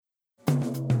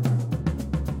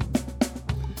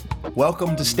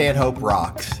Welcome to Stanhope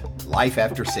Rocks, Life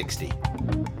After 60.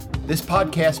 This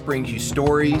podcast brings you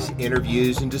stories,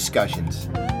 interviews, and discussions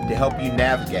to help you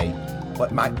navigate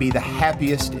what might be the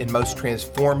happiest and most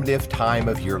transformative time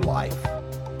of your life.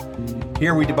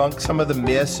 Here we debunk some of the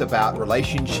myths about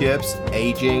relationships,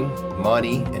 aging,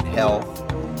 money, and health,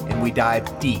 and we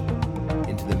dive deep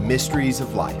into the mysteries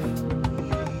of life.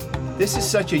 This is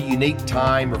such a unique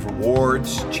time of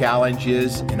rewards,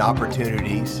 challenges, and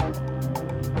opportunities.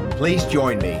 Please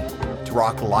join me to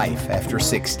rock life after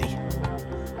 60.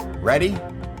 Ready?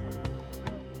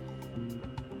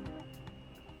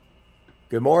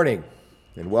 Good morning,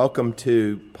 and welcome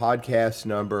to podcast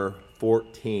number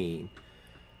 14.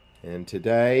 And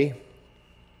today,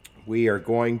 we are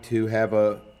going to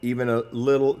have even a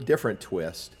little different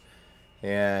twist.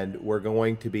 And we're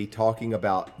going to be talking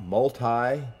about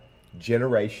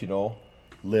multi-generational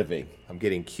living. I'm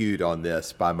getting cued on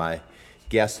this by my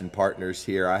guests and partners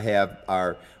here. I have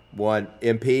our one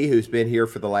MP who's been here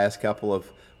for the last couple of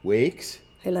weeks.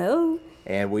 Hello.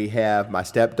 And we have my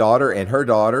stepdaughter and her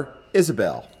daughter,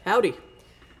 Isabel. Howdy.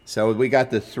 So we got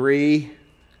the three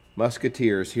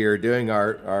musketeers here doing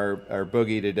our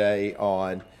boogie today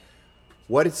on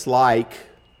what it's like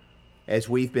as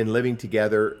we've been living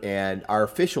together, and our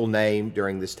official name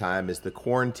during this time is the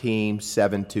Quarantine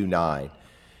 729.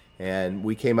 And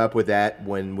we came up with that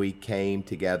when we came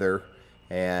together,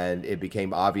 and it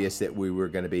became obvious that we were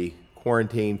going to be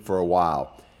quarantined for a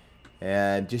while.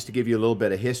 And just to give you a little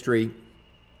bit of history,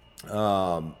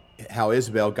 how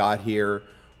Isabel got here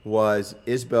was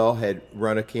Isabel had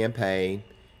run a campaign,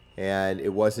 and it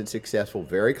wasn't successful,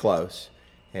 very close.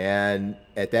 And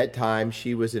at that time,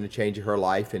 she was in a change of her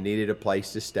life and needed a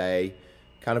place to stay,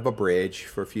 kind of a bridge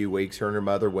for a few weeks. Her and her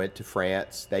mother went to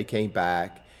France. They came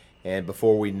back, and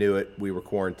before we knew it, we were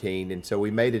quarantined. And so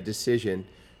we made a decision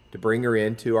to bring her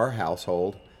into our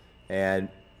household and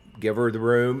give her the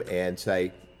room and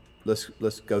say,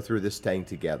 let's go through this thing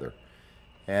together.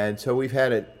 And so we've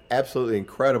had an absolutely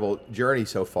incredible journey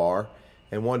so far,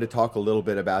 and wanted to talk a little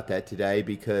bit about that today,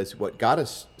 because what got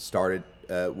us started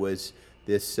was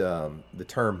this the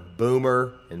term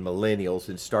boomer and millennials,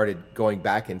 and started going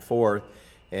back and forth.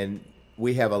 And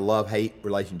we have a love-hate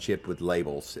relationship with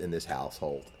labels in this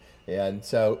household. And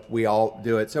so we all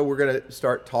do it. So we're going to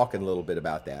start talking a little bit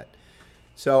about that.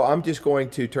 So I'm just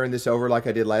going to turn this over like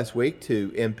I did last week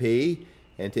to MP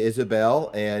and to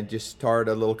Isabel, and just start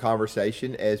a little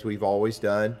conversation as we've always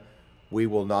done. We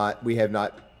don't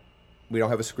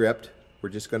have a script. We're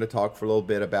just going to talk for a little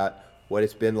bit about what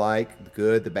it's been like, the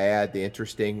good, the bad, the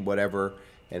interesting, whatever,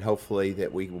 and hopefully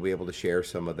that we will be able to share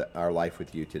some of our life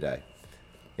with you today.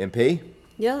 MP?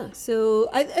 Yeah, so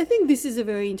I think this is a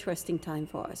very interesting time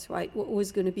for us, right? What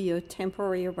was going to be a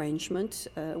temporary arrangement,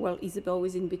 Isabel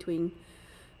was in between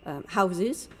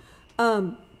houses,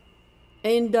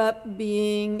 end up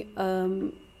being a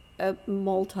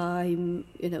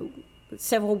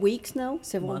several weeks now,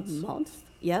 several months,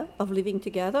 of living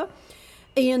together.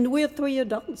 And we're three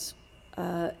adults,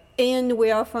 and we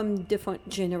are from different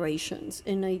generations.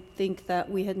 And I think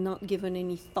that we had not given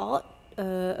any thought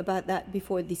about that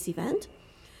before this event.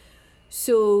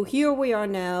 So here we are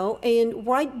now, and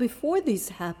right before this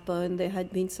happened, there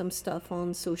had been some stuff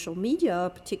on social media,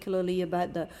 particularly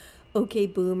about the OK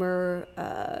Boomer,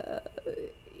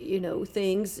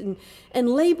 things and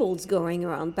labels going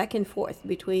around back and forth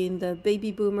between the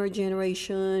baby boomer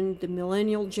generation, the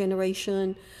millennial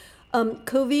generation.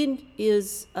 COVID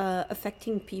is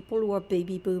affecting people who are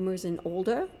baby boomers and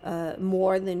older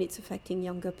more than it's affecting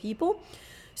younger people.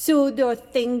 So there are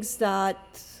things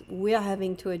that we are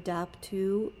having to adapt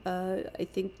to, I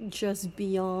think, just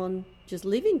beyond just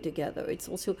living together. It's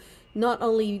also not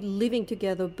only living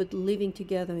together, but living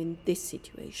together in this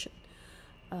situation.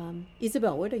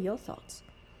 Isabel, what are your thoughts?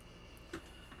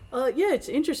 It's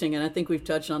interesting, and I think we've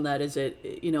touched on that. Is it,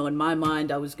 in my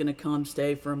mind, I was going to come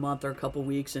stay for a month or a couple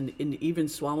weeks, and even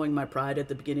swallowing my pride at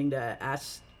the beginning to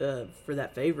ask for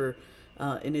that favor.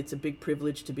 And it's a big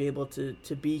privilege to be able to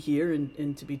be here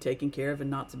and to be taken care of and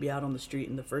not to be out on the street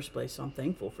in the first place. So I'm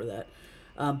thankful for that.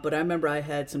 But I remember I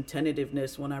had some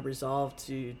tentativeness when I resolved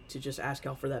to just ask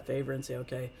out for that favor and say,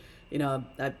 okay, I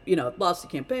lost the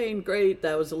campaign, great,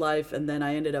 that was a life. And then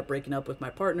I ended up breaking up with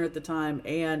my partner at the time,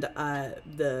 and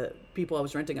the people I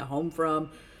was renting a home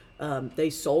from, they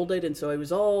sold it. And so it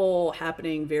was all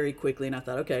happening very quickly. And I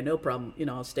thought, okay, no problem.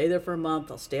 I'll stay there for a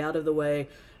month. I'll stay out of the way.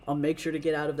 I'll make sure to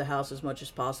get out of the house as much as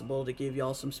possible to give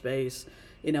y'all some space,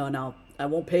 and I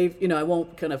won't pay, I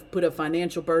won't kind of put a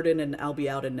financial burden, and I'll be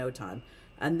out in no time.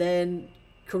 And then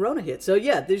Corona hit. So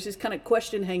there's this kind of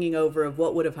question hanging over of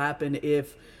what would have happened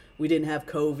if we didn't have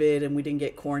COVID and we didn't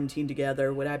get quarantined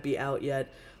together, would I be out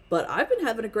yet? But I've been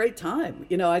having a great time.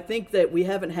 I think that we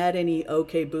haven't had any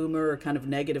okay boomer or kind of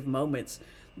negative moments.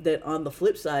 That on the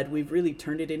flip side, we've really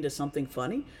turned it into something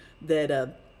funny.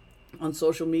 That on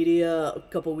social media a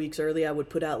couple weeks early, I would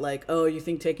put out like, oh, you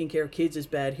think taking care of kids is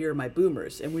bad? Here are my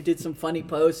boomers. And we did some funny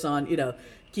posts on,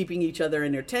 keeping each other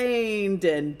entertained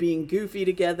and being goofy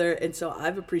together. And so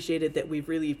I've appreciated that we've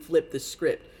really flipped the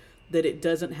script, that it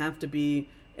doesn't have to be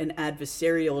an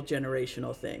adversarial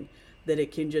generational thing, that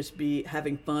it can just be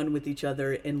having fun with each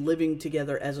other and living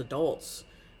together as adults.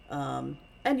 And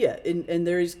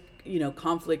there is,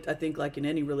 conflict, I think, like in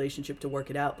any relationship, to work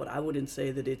it out, but I wouldn't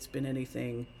say that it's been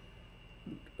anything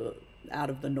out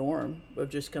of the norm of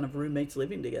just kind of roommates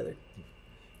living together.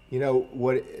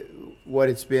 What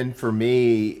it's been for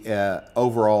me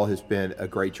overall has been a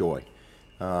great joy.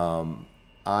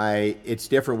 It's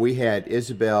different. We had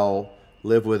Isabel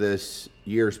live with us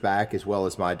years back, as well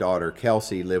as my daughter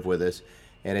Kelsey live with us,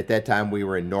 and at that time we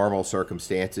were in normal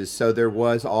circumstances. So there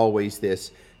was always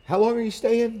this, how long are you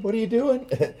staying? What are you doing?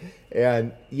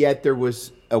 And yet there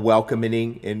was a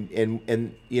welcoming, and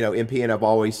MP and I've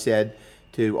always said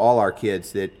to all our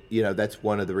kids that, that's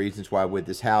one of the reasons why with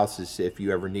this house is if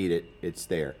you ever need it, it's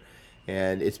there.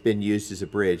 And it's been used as a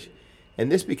bridge.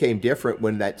 And this became different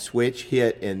when that switch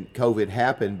hit and COVID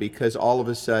happened, because all of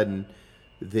a sudden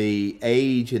the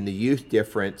age and the youth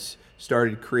difference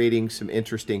started creating some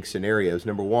interesting scenarios.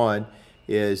 Number one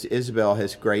is Isabel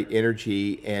has great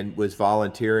energy and was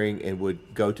volunteering and would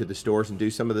go to the stores and do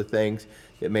some of the things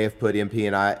that may have put MP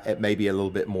and I at maybe a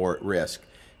little bit more at risk.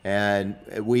 And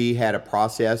we had a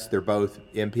process. They're both,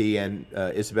 MP and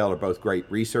Isabel are both great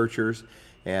researchers,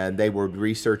 and they would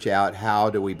research out how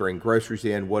do we bring groceries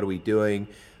in, what are we doing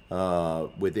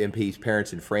with MP's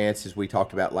parents in France, as we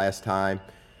talked about last time.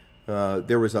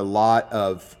 There was a lot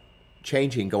of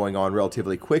changing going on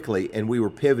relatively quickly, and we were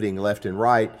pivoting left and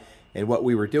right. And what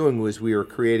we were doing was we were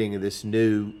creating this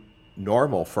new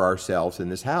normal for ourselves in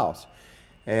this house.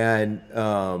 And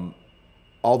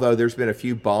although there's been a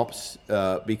few bumps,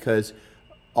 because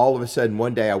all of a sudden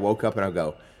one day I woke up and I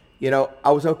go,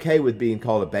 I was okay with being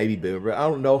called a baby boomer, but I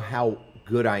don't know how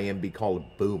good I am to be called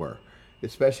a boomer,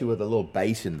 especially with a little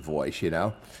bass in the voice,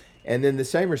 And then the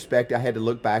same respect, I had to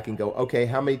look back and go, okay,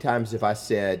 how many times have I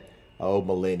said, oh,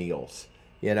 millennials,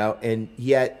 And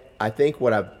yet I think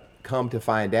what I've come to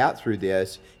find out through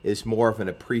this is more of an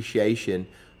appreciation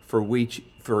for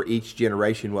each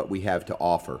generation, what we have to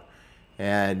offer.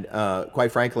 And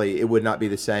quite frankly, it would not be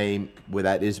the same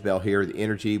without Isabel here. The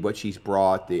energy, what she's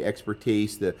brought, the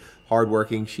expertise, the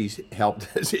hardworking. She's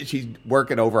helped us. She's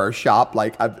working over our shop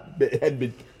like had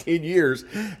been 10 years,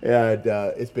 and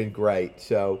it's been great.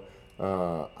 So,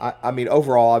 I mean,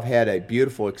 overall, I've had a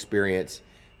beautiful experience,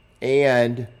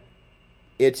 and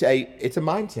it's a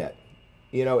mindset,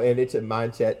 and it's a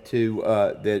mindset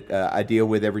that I deal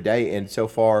with every day. And so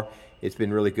far, it's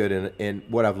been really good. And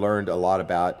what I've learned a lot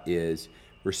about is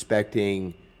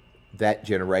respecting that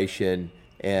generation,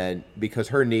 and because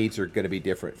her needs are going to be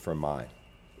different from mine.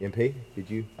 MP, did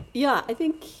you? Yeah, I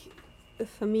think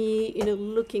for me,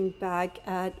 looking back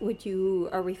at what you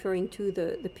are referring to,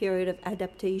 the period of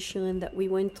adaptation that we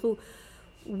went through,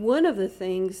 one of the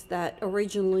things that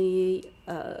originally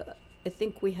I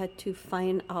think we had to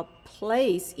find our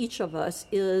place, each of us,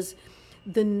 is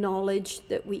the knowledge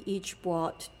that we each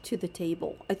brought to the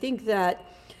table. I think that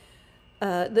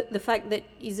the fact that,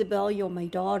 Isabel, you're my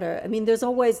daughter, I mean, there's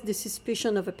always the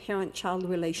suspicion of a parent-child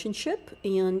relationship.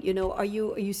 And, are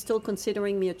you still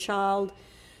considering me a child?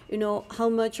 How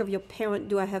much of your parent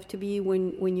do I have to be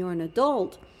when you're an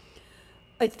adult?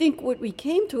 I think what we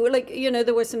came to,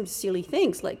 there were some silly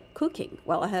things like cooking.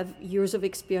 Well, I have years of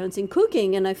experience in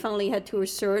cooking, and I finally had to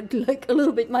assert a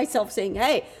little bit myself, saying,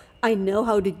 hey, I know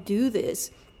how to do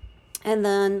this. And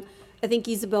then I think,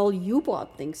 Isabel, you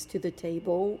brought things to the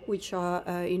table, which are,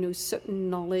 certain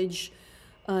knowledge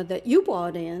that you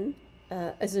brought in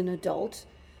as an adult,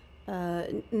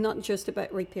 not just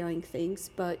about repairing things,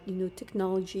 but,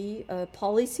 technology,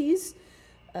 policies,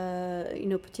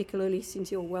 particularly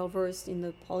since you're well-versed in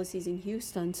the policies in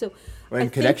Houston. So,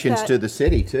 and connections to the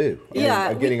city, too.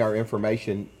 Yeah. Getting our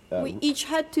information. We each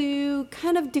had to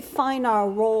kind of define our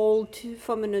role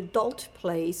from an adult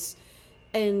place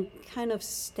and kind of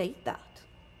state that.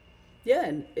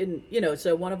 Yeah, and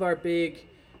so one of our big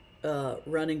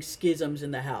running schisms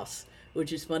in the house,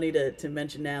 which is funny to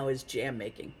mention now, is jam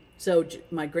making. So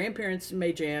my grandparents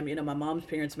made jam, my mom's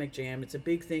parents make jam. It's a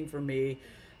big thing for me.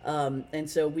 And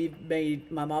so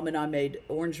my mom and I made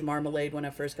orange marmalade when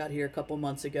I first got here a couple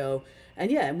months ago.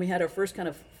 And we had our first kind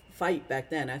of fight back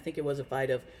then. I think it was a fight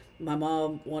of my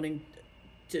mom wanting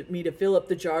me to fill up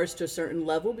the jars to a certain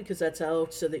level, because that's how,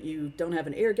 so that you don't have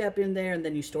an air gap in there, and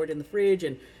then you store it in the fridge.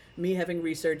 And me having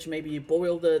researched, maybe you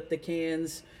boil the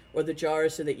cans or the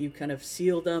jars so that you kind of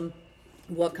seal them,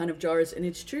 what kind of jars. And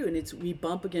it's true, and we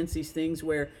bump against these things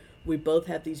where we both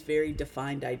have these very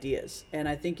defined ideas. And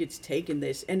I think it's taken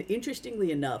this, and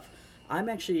interestingly enough, I'm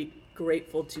actually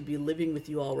grateful to be living with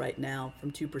you all right now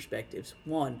from two perspectives.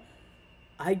 One,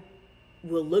 I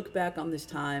will look back on this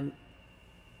time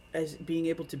as being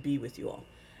able to be with you all.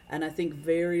 And I think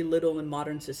very little in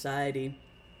modern society,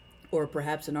 or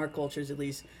perhaps in our cultures at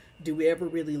least, do we ever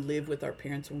really live with our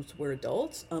parents once we're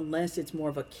adults, unless it's more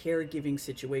of a caregiving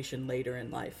situation later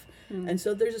in life. And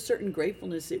so there's a certain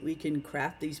gratefulness that we can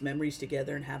craft these memories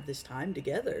together and have this time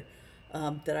together,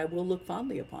 that I will look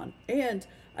fondly upon. And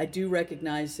I do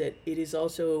recognize that it is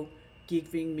also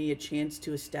giving me a chance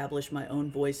to establish my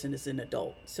own voice and as an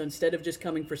adult. So instead of just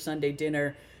coming for Sunday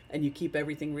dinner and you keep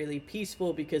everything really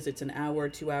peaceful because it's an hour,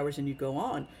 2 hours, and you go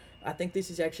on, I think this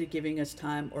is actually giving us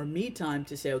time, or me time,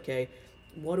 to say, okay,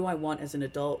 what do I want as an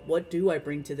adult? What do I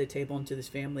bring to the table and to this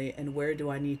family? And where do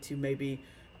I need to maybe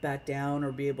back down,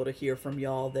 or be able to hear from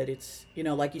y'all that it's,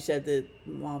 like you said,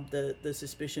 the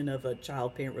suspicion of a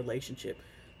child-parent relationship.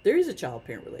 There is a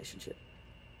child-parent relationship,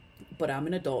 but I'm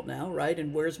an adult now, right?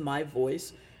 And where's my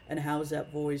voice, and how is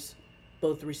that voice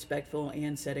both respectful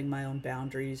and setting my own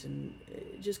boundaries, and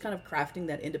just kind of crafting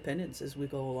that independence as we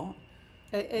go along.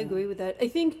 I agree with that. I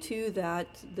think too that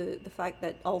the fact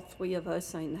that all three of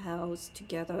us are in the house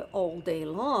together all day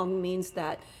long means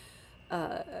that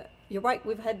you're right.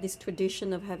 We've had this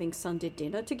tradition of having Sunday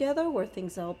dinner together where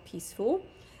things are peaceful,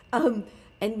 and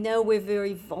now we're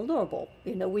very vulnerable.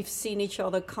 We've seen each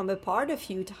other come apart a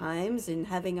few times and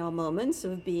having our moments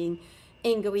of being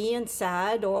angry and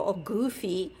sad or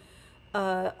goofy.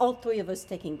 All three of us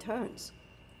taking turns.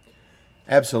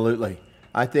 Absolutely.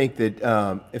 I think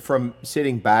that from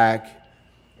sitting back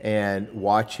and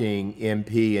watching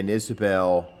MP and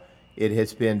Isabel, it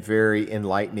has been very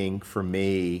enlightening for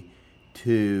me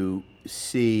to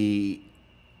see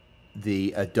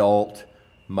the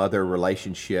adult-mother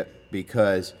relationship,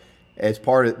 because as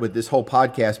part of with this whole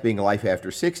podcast being a Life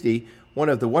After 60, one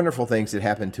of the wonderful things that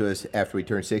happened to us after we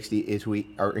turned 60 is we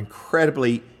are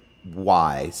incredibly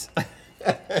wise.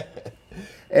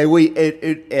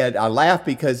 And I laugh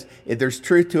because there's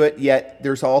truth to it, yet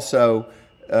there's also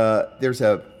there's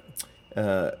a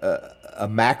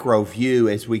macro view.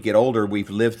 As we get older, we've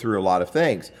lived through a lot of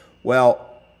things. Well,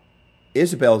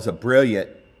 Isabel is a brilliant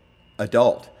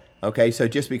adult. Okay, so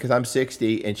just because I'm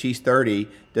 60 and she's 30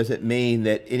 doesn't mean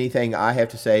that anything I have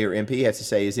to say or MP has to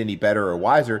say is any better or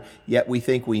wiser, yet we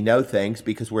think we know things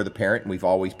because we're the parent and we've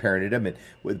always parented them, and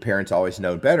the parents always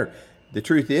known better. The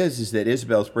truth is that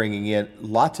Isabel's bringing in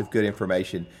lots of good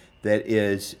information that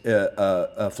is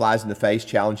flies in the face,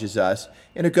 challenges us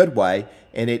in a good way,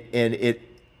 and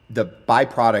the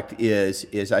byproduct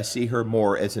is I see her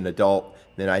more as an adult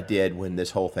than I did when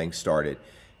this whole thing started,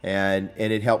 and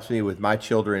it helps me with my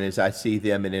children as I see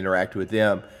them and interact with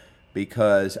them,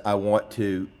 because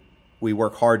we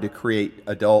work hard to create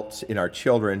adults in our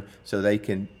children so they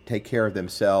can take care of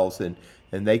themselves and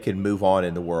they can move on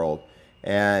in the world.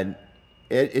 And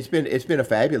it's been a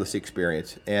fabulous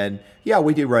experience. And yeah,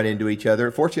 we do run into each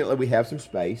other. Fortunately, we have some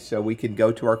space so we can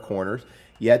go to our corners.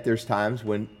 Yet there's times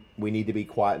when we need to be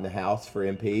quiet in the house for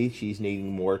MP. She's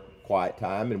needing more quiet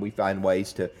time, and we find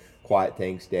ways to quiet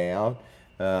things down.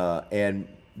 And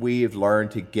we have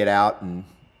learned to get out and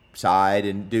side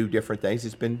and do different things.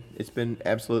 It's been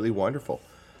absolutely wonderful.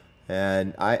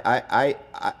 And I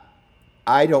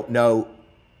don't know.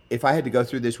 If I had to go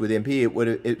through this with MP,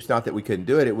 it's not that we couldn't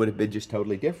do it. It would have been just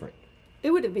totally different.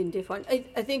 It would have been different.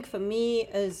 I think for me,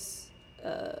 it's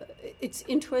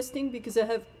interesting because I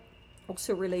have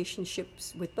also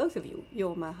relationships with both of you.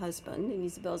 You're my husband and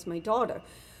Isabel's my daughter.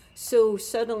 So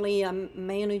suddenly I'm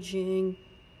managing,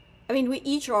 we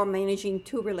each are managing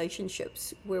two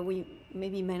relationships where we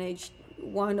maybe manage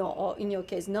one or in your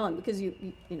case, none, because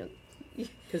you know,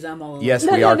 because I'm all alone. Yes,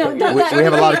 we are. We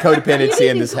have a lot of codependency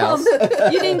in this house.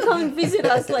 You didn't come and visit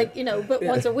us but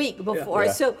once a week before.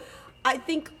 Yeah. So I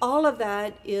think all of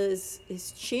that is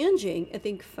changing. I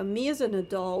think for me as an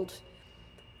adult,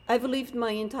 I've lived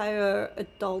my entire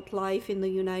adult life in the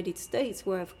United States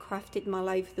where I've crafted my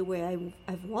life the way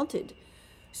I've wanted.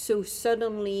 So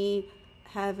suddenly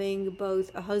having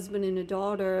both a husband and a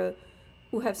daughter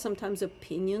who have sometimes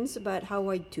opinions about how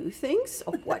I do things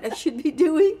or what I should be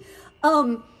doing,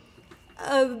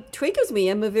 triggers me.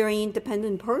 I'm a very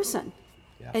independent person.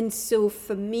 Yeah. And so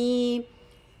for me,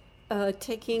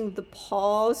 taking the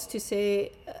pause to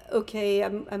say, okay,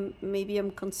 maybe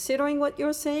I'm considering what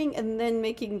you're saying, and then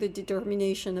making the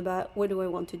determination about what do I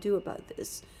want to do about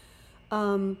this.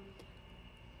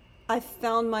 I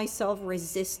found myself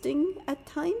resisting at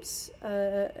times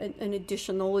an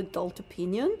additional adult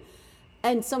opinion.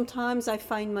 And sometimes I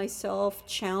find myself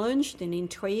challenged and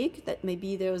intrigued that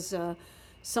maybe there's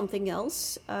something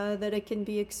else that I can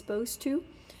be exposed to.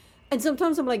 And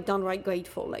sometimes I'm like downright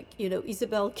grateful. Like,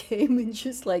 Isabel came and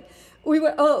just like, we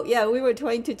were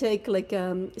trying to take like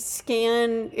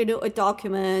scan, a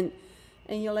document.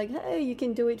 And you're like, hey, you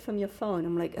can do it from your phone.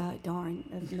 I'm like, oh, darn,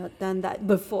 I've not done that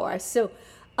before. So,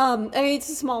 I mean, it's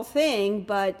a small thing,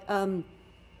 but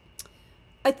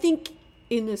I think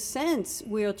in a sense,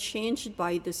 we're changed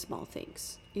by the small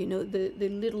things, the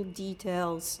little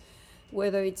details,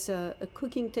 whether it's a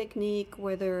cooking technique,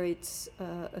 whether it's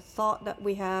a thought that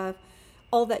we have,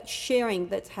 all that sharing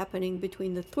that's happening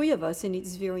between the three of us, and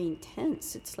it's very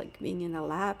intense. It's like being in a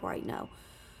lab right now,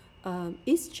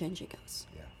 is changing us.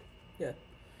 Yeah.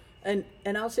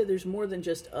 And I'll say there's more than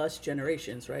just us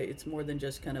generations, right? It's more than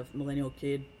just kind of millennial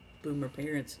kid, boomer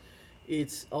parents.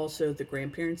 It's also the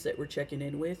grandparents that we're checking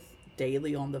in with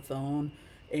daily on the phone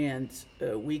and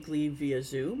weekly via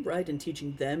Zoom, right? And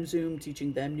teaching them Zoom,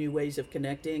 teaching them new ways of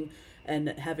connecting and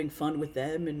having fun with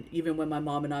them. And even when my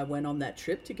mom and I went on that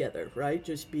trip together, right?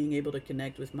 Just being able to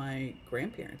connect with my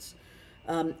grandparents.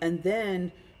 And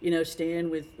then, staying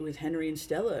with Henry and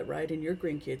Stella, right? And your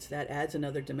grandkids, that adds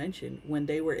another dimension. When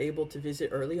they were able to visit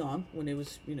early on, when it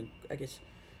was, I guess,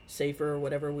 safer or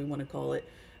whatever we want to call it,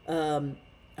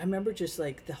 I remember just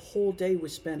like the whole day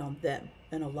was spent on them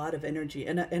and a lot of energy.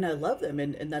 And I love them.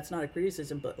 And that's not a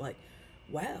criticism, but like,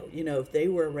 wow, if they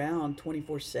were around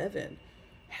 24/7,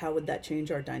 how would that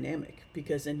change our dynamic?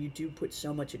 Because then you do put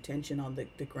so much attention on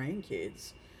the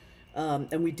grandkids.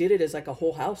 And we did it as like a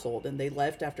whole household, and they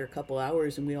left after a couple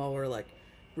hours, and we all were like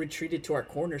retreated to our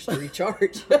corners to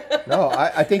recharge. No,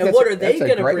 I think and that's what are they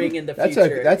going to bring in the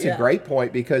future? That's a great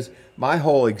point, because my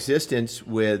whole existence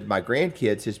with my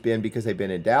grandkids has been, because they've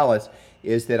been in Dallas,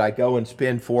 is that I go and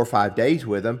spend 4 or 5 days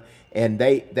with them, and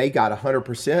they got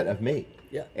 100% of me.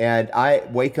 Yeah. And I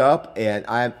wake up and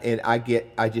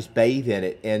I just bathe in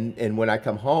it, and when I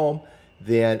come home,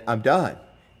 then I'm done.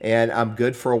 And I'm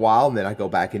good for a while, and then I go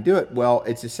back and do it. Well,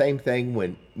 it's the same thing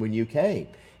when you came.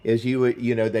 Is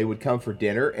they would come for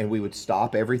dinner, and we would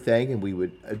stop everything, and we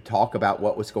would talk about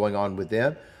what was going on with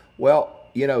them. Well,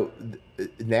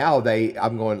 now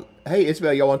I'm going, hey,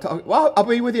 Isabel, y'all want to talk? Well, I'll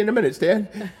be with you in a minute, Stan.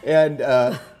 And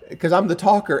because I'm the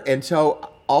talker. And so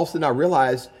all of a sudden I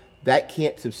realized that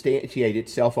can't substantiate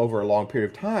itself over a long period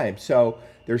of time. So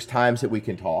there's times that we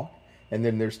can talk. And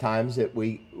then there's times that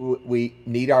we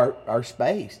need our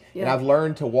space. Yeah. And I've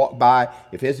learned to walk by,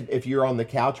 if you're on the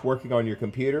couch working on your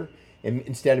computer, and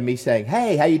instead of me saying,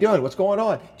 hey, how you doing? What's going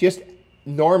on? Just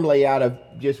normally, out of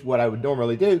just what I would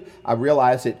normally do, I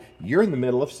realize that you're in the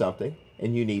middle of something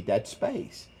and you need that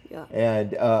space. Yeah.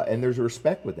 And there's a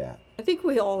respect with that. I think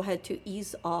we all had to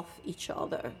ease off each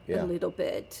other a little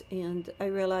bit. And I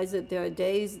realized that there are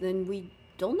days then we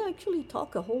don't actually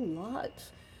talk a whole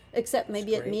lot, except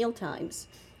maybe at meal times.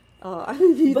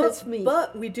 That's me.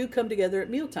 But we do come together at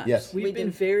meal times. Yes. We've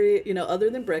been very, other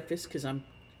than breakfast, because I'm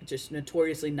just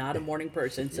notoriously not a morning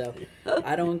person, so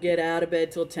I don't get out of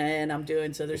bed till 10.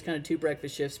 So there's kind of 2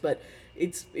 breakfast shifts. But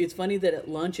it's funny that at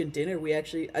lunch and dinner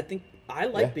I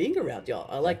like being around y'all.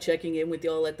 I like checking in with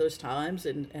y'all at those times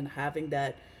and having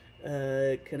that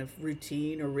kind of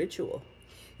routine or ritual.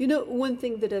 One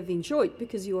thing that I've enjoyed,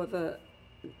 because you have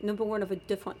number one, of a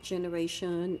different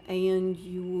generation, and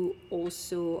you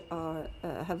also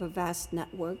have a vast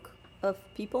network of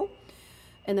people,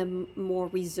 and I'm more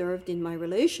reserved in my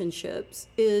relationships,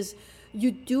 is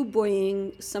you do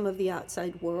bring some of the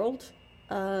outside world,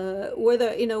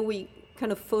 whether, we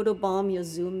kind of photobomb your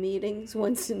Zoom meetings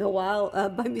once in a while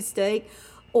by mistake,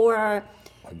 or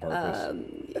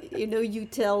you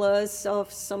tell us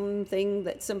of something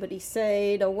that somebody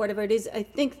said or whatever it is. I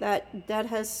think that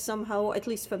has somehow, at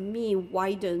least for me,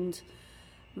 widened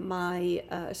my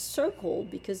circle,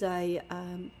 because I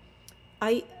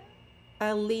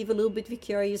live a little bit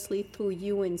vicariously through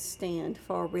you and Stan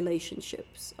for our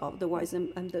relationships. Otherwise,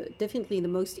 I'm definitely the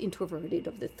most introverted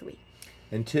of the 3.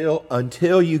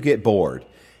 Until you get bored.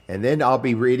 And then I'll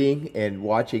be reading and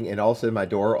watching, and all of a sudden my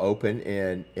door will open,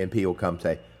 and people come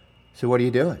say, so what are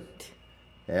you doing?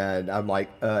 And I'm like,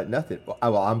 nothing.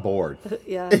 Well, I'm bored.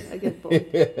 Yeah, I get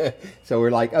bored. So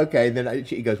we're like, okay. And then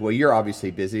she goes, well, you're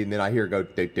obviously busy. And then I hear her go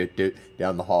doot, doot, doot,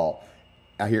 down the hall.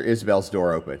 I hear Isabel's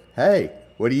door open. Hey,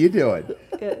 What are you doing?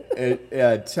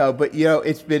 And so, but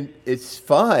it's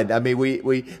fun. I mean,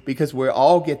 we because we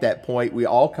all get that point. We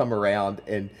all come around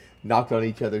and knock on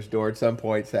each other's door at some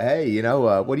point. Say, hey,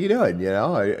 what are you doing?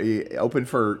 Are you open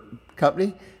for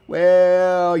company?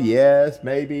 Well, yes,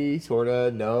 maybe, sort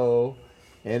of, no,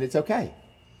 and it's okay.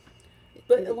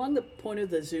 But along the point of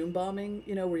the Zoom bombing,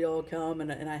 where y'all come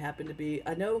and I happen to be,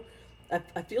 I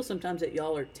feel sometimes that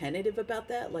y'all are tentative about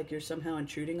that, like you're somehow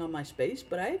intruding on my space.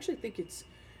 But I actually think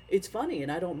it's funny, and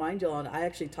I don't mind y'all. And I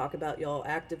actually talk about y'all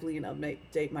actively and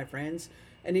update my friends.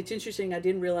 And it's interesting. I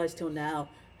didn't realize till now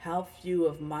how few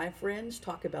of my friends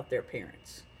talk about their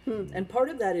parents. And part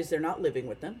of that is they're not living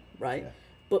with them, right? Yeah.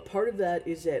 But part of that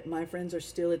is that my friends are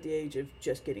still at the age of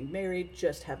just getting married,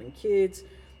 just having kids.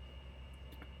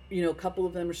 A couple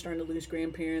of them are starting to lose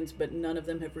grandparents, but none of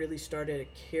them have really started a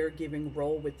caregiving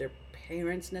role with their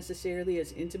parents necessarily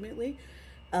as intimately.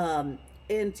 And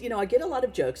I get a lot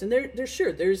of jokes, and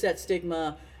there's that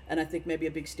stigma, and I think maybe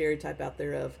a big stereotype out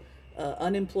there of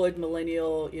unemployed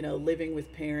millennial, living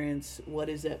with parents. What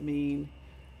does that mean?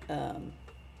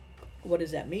 What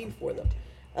does that mean for them?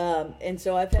 And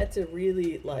so I've had to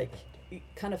really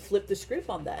kind of flip the script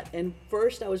on that. And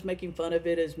first I was making fun of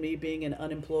it as me being an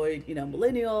unemployed,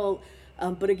 millennial.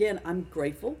 But again, I'm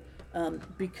grateful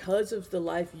because of the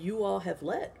life you all have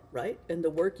led, right? And the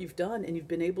work you've done, and you've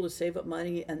been able to save up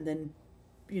money, and then,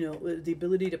 the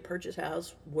ability to purchase a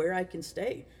house where I can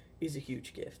stay is a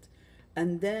huge gift.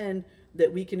 And then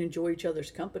that we can enjoy each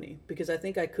other's company, because I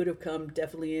think I could have come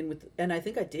definitely in with, and I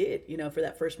think I did, for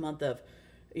that first month of,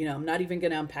 I'm not even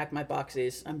going to unpack my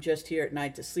boxes. I'm just here at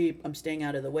night to sleep. I'm staying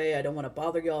out of the way. I don't want to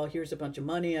bother y'all. Here's a bunch of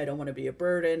money. I don't want to be a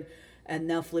burden. And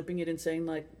now flipping it and saying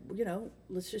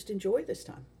let's just enjoy this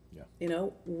time. Yeah.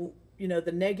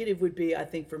 The negative would be, I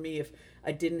think for me, if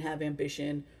I didn't have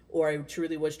ambition or I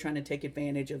truly was trying to take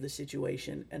advantage of the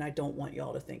situation, and I don't want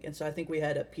y'all to think. And so I think we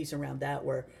had a piece around that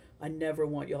where I never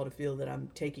want y'all to feel that I'm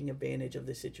taking advantage of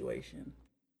the situation.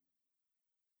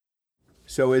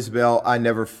 So, Isabel, I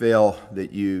never feel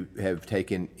that you have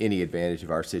taken any advantage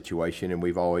of our situation, and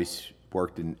we've always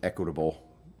worked an equitable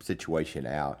situation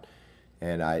out.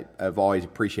 And I've always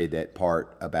appreciated that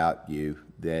part about you,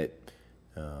 that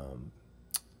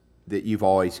you've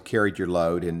always carried your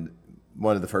load. And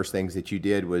one of the first things that you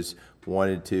did was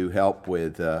wanted to help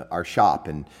with our shop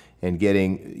and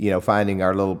getting, finding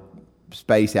our little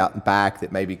space out in back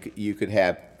that maybe you could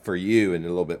have for you and a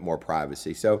little bit more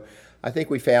privacy. So I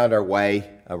think we found our way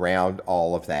around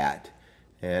all of that,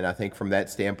 and I think from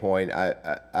that standpoint,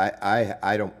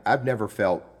 I've never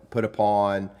felt put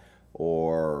upon,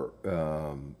 or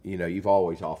you've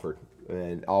always offered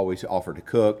to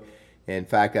cook. In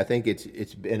fact, I think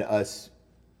it's been us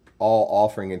all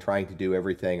offering and trying to do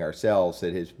everything ourselves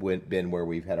that has been where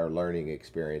we've had our learning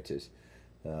experiences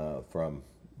from.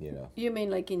 You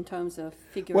mean like in terms of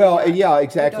figuring Well, out yeah,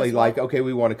 exactly. who does Like, what? okay,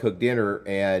 we want to cook dinner,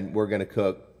 and we're going to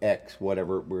cook X,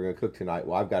 whatever we're going to cook tonight.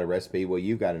 Well, I've got a recipe. Well,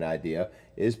 you've got an idea.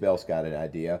 Isabel's got an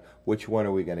idea. Which one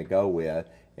are we going to go with?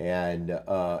 And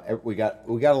we got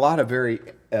a lot of very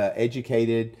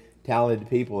educated, talented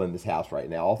people in this house right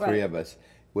now. All three Right. of us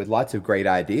with lots of great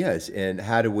ideas. And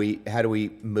how do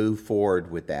we move forward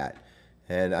with that?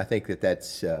 And I think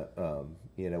that's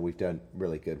we've done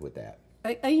really good with that.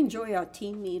 I enjoy our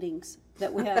team meetings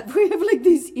that we have. We have like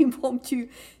these impromptu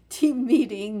team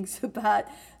meetings about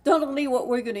not only what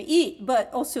we're going to eat,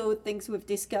 but also things we've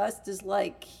discussed is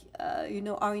like,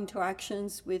 our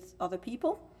interactions with other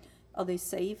people. Are they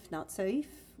safe, not safe?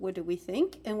 What do we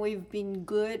think? And we've been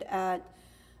good at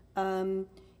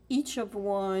each of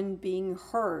one being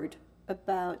heard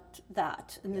about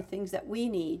that and the things that we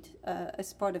need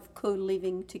as part of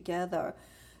co-living together,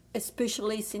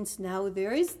 especially since now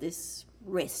there is this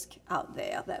risk out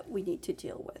there that we need to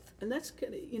deal with. And that's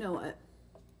kind of,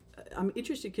 I'm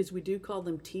interested because we do call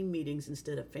them team meetings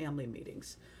instead of family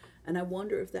meetings. And I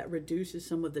wonder if that reduces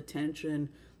some of the tension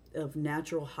of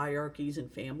natural hierarchies in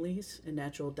families and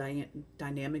natural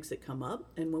dynamics that come up.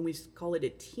 And when we call it a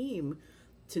team,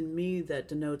 to me, that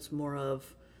denotes more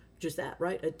of just that,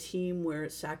 right? A team where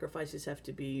sacrifices have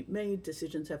to be made,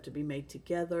 decisions have to be made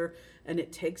together, and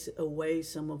it takes away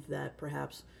some of that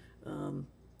perhaps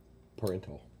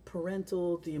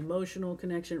parental, the emotional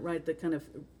connection, right? The kind of,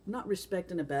 not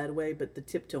respect in a bad way, but the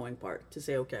tiptoeing part to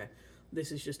say, okay,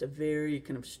 this is just a very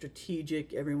kind of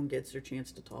strategic, everyone gets their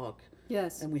chance to talk.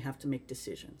 Yes. And we have to make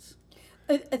decisions.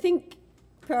 I think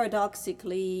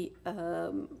paradoxically,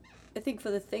 I think for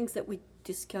the things that we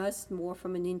discussed more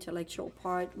from an intellectual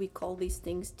part, we call these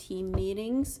things team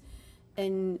meetings,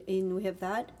 and we have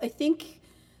that. I think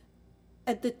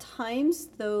At the times,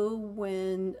 though,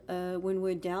 when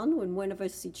we're down, when one of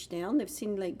us is down, I've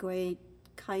seen like great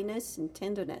kindness and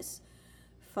tenderness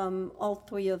from all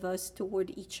three of us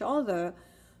toward each other,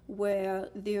 where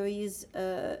there is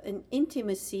an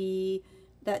intimacy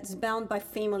that's bound by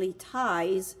family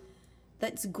ties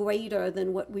that's greater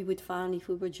than what we would find if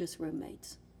we were just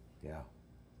roommates. Yeah.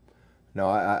 No,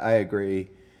 I agree.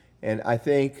 And I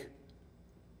think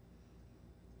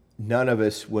none of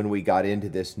us, when we got into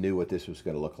this, knew what this was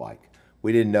going to look like.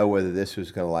 We didn't know whether this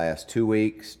was going to last 2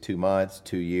 weeks, 2 months,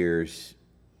 2 years.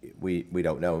 We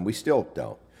don't know, and we still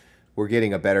don't. We're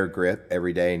getting a better grip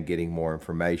every day and getting more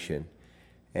information.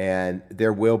 And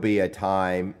there will be a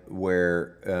time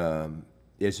where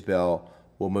Isabel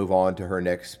will move on to her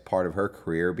next part of her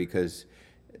career, because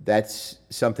that's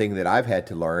something that I've had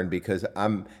to learn, because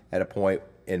I'm at a point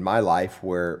in my life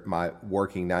where my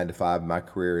working 9 to 5, my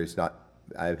career is not,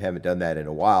 I haven't done that in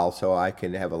a while, so I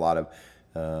can have a lot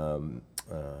of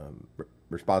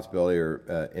responsibility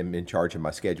or am in charge of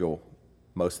my schedule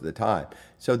most of the time.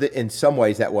 So in some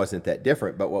ways that wasn't that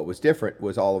different, but what was different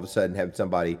was all of a sudden having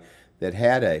somebody that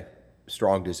had a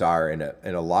strong desire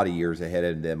and a lot of years ahead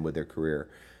of them with their career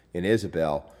in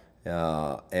Isabel.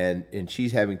 And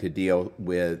she's having to deal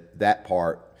with that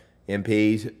part.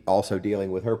 MP's also dealing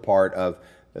with her part of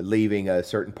leaving a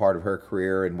certain part of her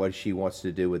career and what she wants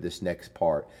to do with this next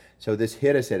part. So this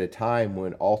hit us at a time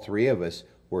when all three of us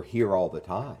were here all the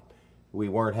time. We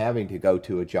weren't having to go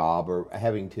to a job or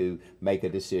having to make a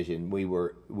decision.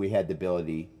 We had the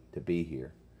ability to be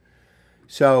here.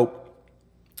 So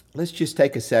let's just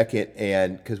take a second,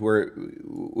 and because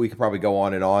we could probably go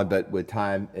on and on, but with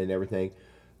time and everything,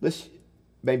 let's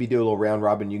maybe do a little round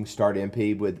robin. You can start,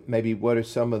 MP, with maybe what are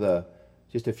some of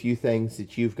just a few things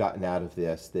that you've gotten out of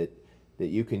this that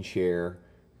you can share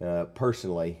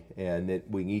personally, and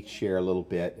that we can each share a little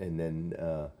bit, and then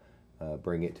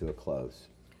bring it to a close.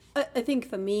 I think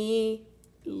for me,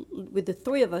 with the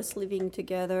three of us living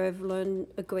together, I've learned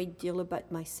a great deal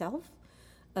about myself,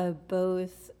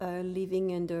 both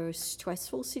living under a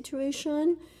stressful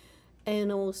situation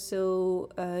and also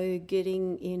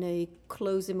getting in a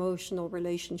close emotional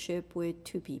relationship with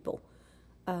two people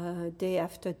day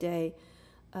after day.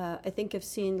 I think I've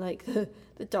seen like the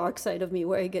dark side of me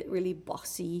where I get really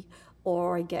bossy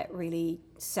or I get really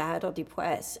sad or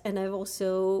depressed. And I've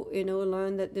also,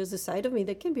 learned that there's a side of me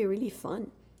that can be really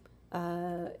fun.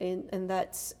 And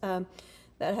that's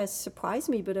that has surprised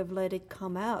me, but I've let it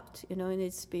come out, and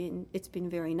it's been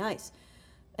very nice.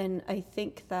 And I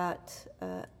think that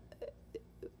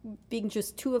being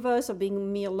just two of us or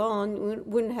being me alone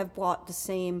wouldn't have brought the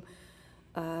same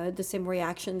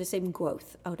reaction, the same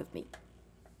growth out of me.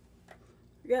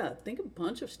 Yeah, I think a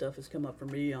bunch of stuff has come up for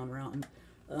me on round.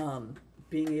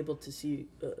 Being able to see,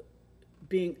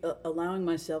 allowing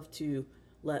myself to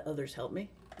let others help me,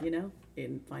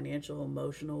 in financial,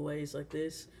 emotional ways like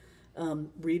this.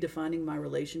 Redefining my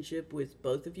relationship with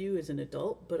both of you as an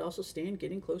adult, but also Stan,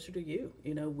 getting closer to you.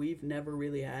 We've never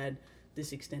really had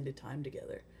this extended time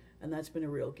together, and that's been a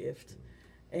real gift.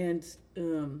 And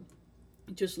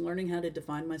just learning how to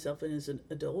define myself as an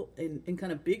adult and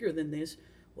kind of bigger than this,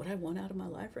 what I want out of my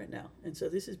life right now. And so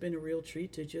this has been a real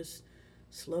treat to just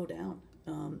slow down.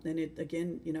 And it,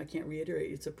 again, I can't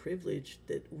reiterate, it's a privilege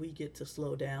that we get to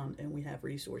slow down and we have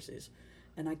resources.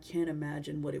 And I can't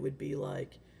imagine what it would be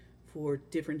like for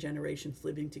different generations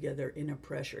living together in a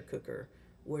pressure cooker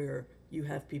where you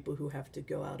have people who have to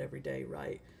go out every day,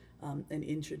 right? And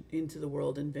into the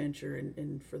world and venture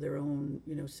and for their own,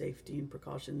 safety and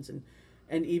precautions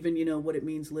and even, what it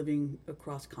means living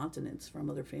across continents from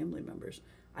other family members.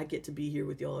 I get to be here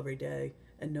with y'all every day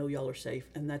and know y'all are safe,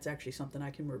 and that's actually something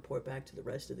I can report back to the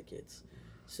rest of the kids.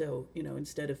 So,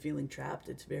 instead of feeling trapped,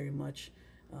 it's very much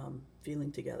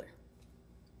feeling together.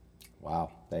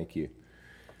 Wow, thank you.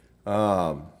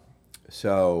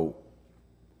 So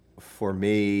for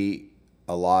me,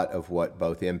 a lot of what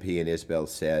both MP and Isabel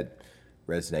said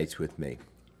resonates with me.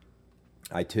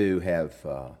 I too have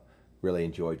really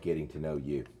enjoyed getting to know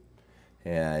you,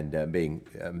 and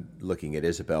looking at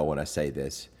Isabel when I say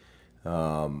this.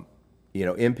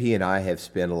 MP and I have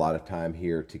spent a lot of time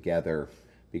here together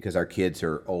because our kids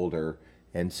are older,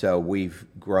 and so we've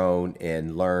grown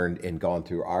and learned and gone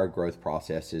through our growth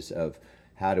processes of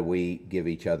how do we give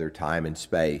each other time and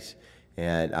space.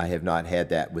 And I have not had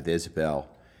that with Isabel.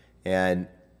 And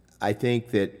I think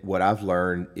that what I've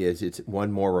learned is it's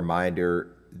one more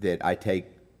reminder that I take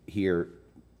here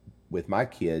with my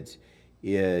kids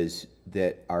is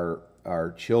that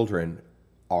our children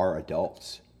are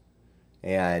adults.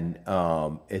 And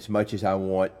as much as I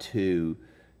want to,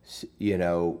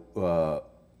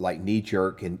 like knee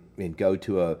jerk and go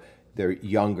to they're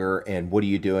younger and what are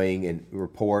you doing and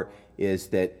report, is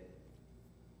that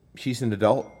she's an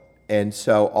adult. And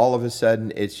so all of a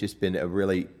sudden, it's just been a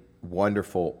really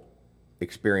wonderful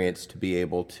experience to be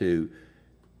able to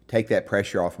take that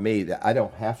pressure off me, that I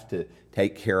don't have to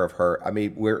take care of her. I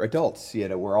mean, we're adults,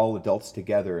 we're all adults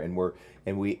together, and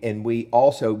we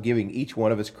also giving each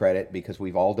one of us credit, because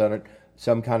we've all done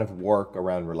some kind of work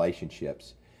around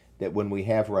relationships, that when we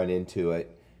have run into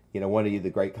it, one of the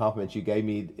great compliments you gave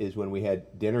me is when we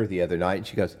had dinner the other night, and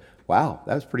she goes, "Wow,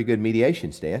 that was pretty good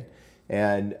mediation, Stan."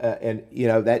 And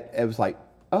that it was like,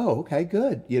 oh, okay,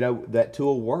 good. That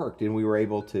tool worked, and we were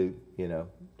able to,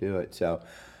 do it. So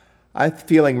I'm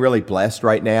feeling really blessed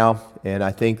right now, and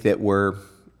I think that we're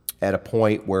at a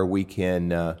point where we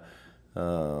can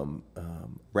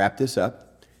wrap this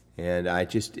up. And I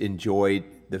just enjoyed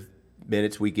the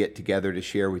minutes we get together to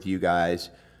share with you guys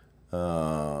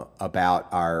about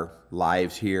our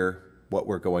lives here, what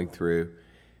we're going through.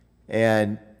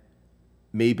 And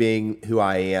me being who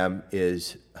I am,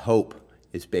 is hope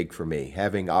is big for me,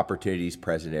 having opportunities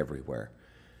present everywhere.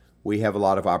 We have a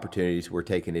lot of opportunities. We're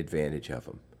taking advantage of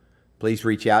them. Please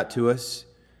reach out to us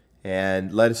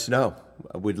and let us know.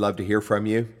 We'd love to hear from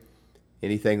you.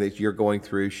 Anything that you're going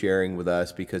through, sharing with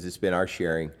us, because it's been our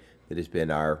sharing that has been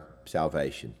our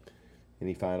salvation.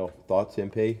 Any final thoughts,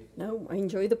 MP? No, I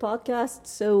enjoy the podcast.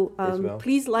 So Isabel?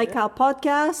 please like our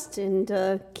podcast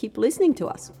and keep listening to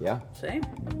us. Yeah. Same.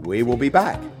 We will be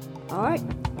back. All right.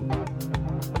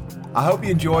 I hope you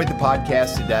enjoyed the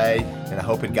podcast today, and I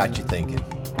hope it got you thinking.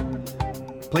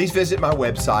 Please visit my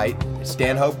website,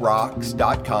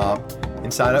 stanhoperocks.com,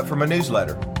 and sign up for my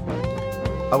newsletter.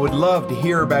 I would love to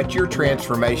hear about your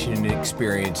transformation and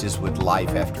experiences with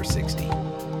life after 60.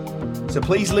 So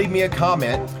please leave me a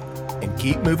comment and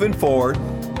keep moving forward.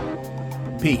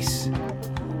 Peace.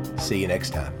 See you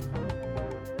next time.